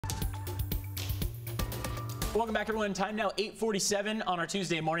Welcome back, everyone. Time now 8:47 on our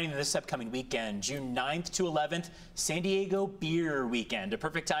Tuesday morning this upcoming weekend, June 9th to 11th, San Diego Beer Weekend. A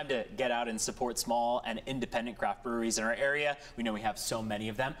perfect time to get out and support small and independent craft breweries in our area. We know we have so many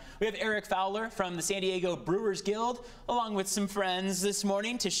of them. We have Eric Fowler from the San Diego Brewers Guild, along with some friends this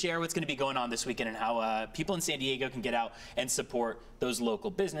morning to share what's going to be going on this weekend and how people in San Diego can get out and support those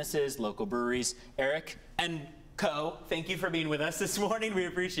local businesses, local breweries. Eric and thank you for being with us this morning. We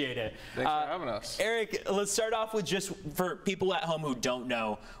appreciate it. Thanks for having us. Eric, let's start off with just for people at home who don't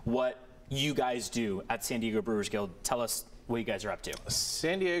know what you guys do at San Diego Brewers Guild. Tell us what you guys are up to.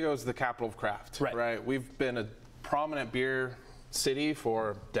 San Diego is the capital of craft, right? We've been a prominent beer city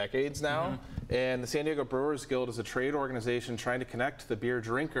for decades now, and the San Diego Brewers Guild is a trade organization trying to connect the beer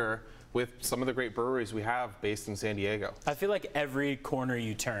drinker with some of the great breweries we have based in San Diego. I feel like every corner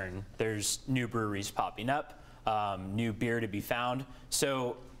you turn, there's new breweries popping up. New beer to be found.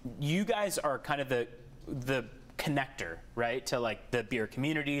 So you guys are kind of the connector, right, to like the beer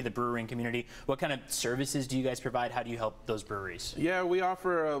community, the brewing community. What kind of services do you guys provide? How do you help those breweries? Yeah, we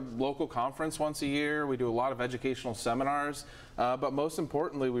offer a local conference once a year. We do a lot of educational seminars, but most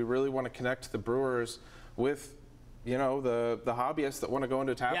importantly, we really want to connect the brewers with the hobbyists that want to go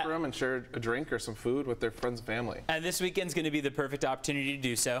into a tap room and share a drink or some food with their friends and family. And this weekend's going to be the perfect opportunity to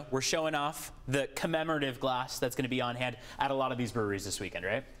do so. We're showing off the commemorative glass that's going to be on hand at a lot of these breweries this weekend,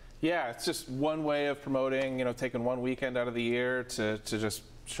 right? Yeah, it's just one way of promoting, taking one weekend out of the year to just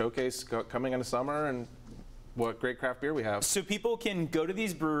showcase coming into summer and what great craft beer we have. So people can go to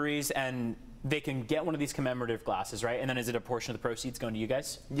these breweries and they can get one of these commemorative glasses, right? And then is it a portion of the proceeds going to you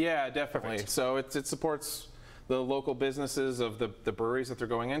guys? Yeah, definitely. Perfect. So it supports the local businesses of the breweries that they're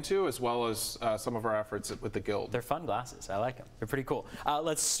going into, as well as some of our efforts with the Guild. They're fun glasses. I like them. They're pretty cool.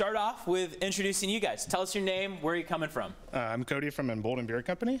 Let's start off with introducing you guys. Tell us your name. Where are you coming from? I'm Cody from Embolden Beer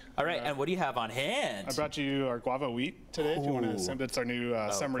Company. All right, and what do you have on hand? I brought you our guava wheat today. If you want to sip, it's our new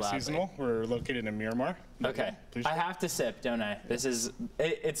summer seasonal. We're located in Miramar. Okay. I have to sip, don't I? This is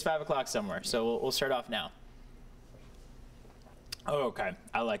it's 5 o'clock somewhere, so we'll start off now. Oh, okay.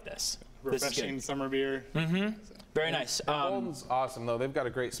 I like this. Refreshing summer beer. Very nice. Embolden's awesome, though. They've got a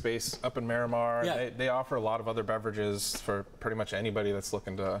great space up in Miramar. Yeah. They offer a lot of other beverages for pretty much anybody that's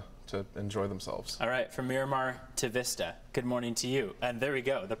looking to enjoy themselves. All right, from Miramar to Vista. Good morning to you. And there we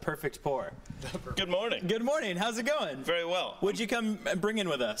go, the perfect pour. Good morning. Good morning. How's it going? Very well. What'd you come and bring in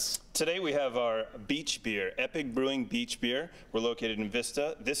with us? Today we have our beach beer, Epic Brewing Beach Beer. We're located in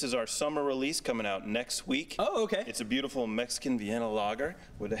Vista. This is our summer release coming out next week. Oh, okay. It's a beautiful Mexican Vienna lager.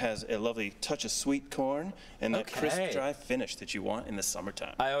 It has a lovely touch of sweet corn and that crisp, dry finish that you want in the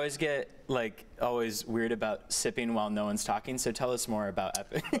summertime. I always get always weird about sipping while no one's talking, so tell us more about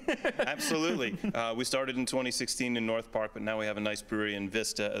Epic. Absolutely. We started in 2016 in North Park, but now we have a nice brewery in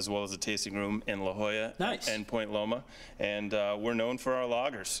Vista as well as a tasting room in La Jolla and Point Loma. And we're known for our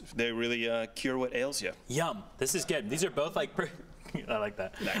lagers. They really cure what ails you. Yum. This is good. These are both like I like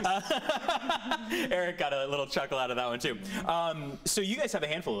that. Nice. Eric got a little chuckle out of that one too. So you guys have a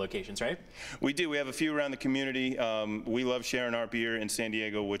handful of locations, right? We do. We have a few around the community. We love sharing our beer in San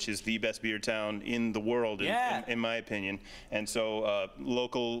Diego, which is the best beer town in the world, in my opinion. And so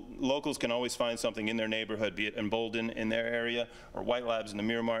locals can always find something in their neighborhood, be it Embolden in their area or White Labs in the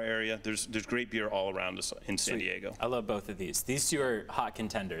Miramar area. There's great beer all around us in San Diego. I love both of these. These two are hot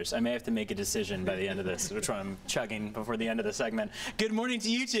contenders. I may have to make a decision by the end of this, which one I'm chugging before the end of the segment. Good morning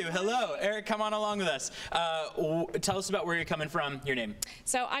to you two. Hello. Eric, come on along with us. Tell us about where you're coming from, your name.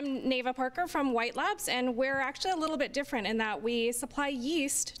 So I'm Neva Parker from White Labs, and we're actually a little bit different in that we supply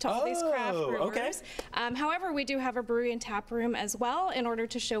yeast to all these craft brewers. Okay. However, we do have a brewery and tap room as well in order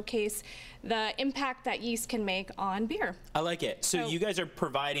to showcase the impact that yeast can make on beer. I like it. So you guys are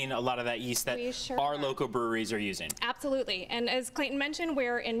providing a lot of that yeast that our local breweries are using. Absolutely. And as Clayton mentioned,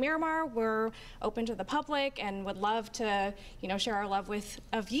 we're in Miramar. We're open to the public and would love to, share our love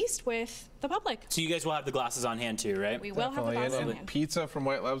of yeast with the public. So you guys will have the glasses on hand too, right? We will have the glasses on hand. Pizza from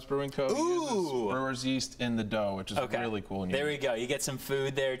White Labs Brewing Co. uses brewer's yeast in the dough, which is really cool. There we go. You get some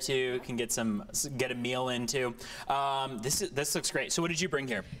food there too. You can get a meal in too. This looks great. So what did you bring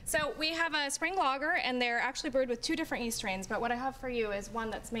here? So we have a spring lager, and they're actually brewed with 2 different yeast strains. But what I have for you is one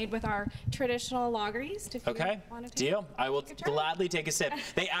that's made with our traditional lager yeast. If you want to deal. I will gladly take a sip.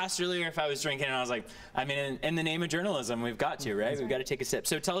 They asked earlier if I was drinking, and I was like, I mean, in the name of journalism, we've got to, right? We've got to take a sip.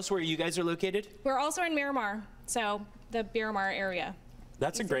 So tell us where you guys are located. We're also in Miramar, so the Miramar area.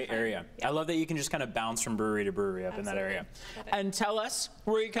 That's a great area. Yeah. I love that you can just kind of bounce from brewery to brewery up in that area. And tell us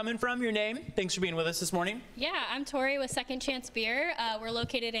where you're coming from, your name. Thanks for being with us this morning. Yeah, I'm Tori with Second Chance Beer. We're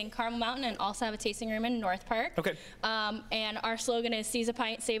located in Carmel Mountain and also have a tasting room in North Park. Okay. And our slogan is "Seize a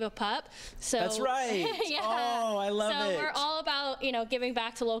pint, save a pup." So That's right. Yeah. Oh, I love it. So we're all about, you know, giving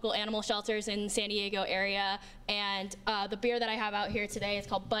back to local animal shelters in San Diego area. And the beer that I have out here today is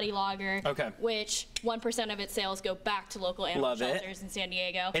called Buddy Lager, which 1% of its sales go back to local animal shelters in San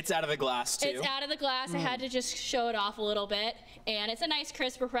Diego. It's out of the glass too. It's out of the glass. I had to just show it off a little bit. And it's a nice,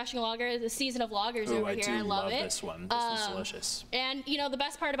 crisp, refreshing lager. The season of lagers over here. I love it. This one. This is delicious. And you know, the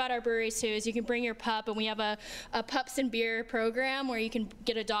best part about our breweries too is you can bring your pup, and we have a pups and beer program where you can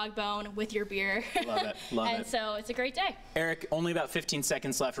get a dog bone with your beer. Love it. Love it. And so it's a great day. Eric, only about 15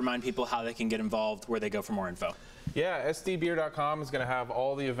 seconds left. Remind people how they can get involved, where they go for more info. Yeah, sdbeer.com is going to have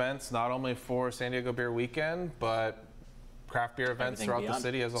all the events, not only for San Diego Beer Weekend, but craft beer events throughout the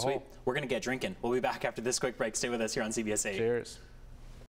city as a whole. We're going to get drinking. We'll be back after this quick break. Stay with us here on CBS 8. Cheers.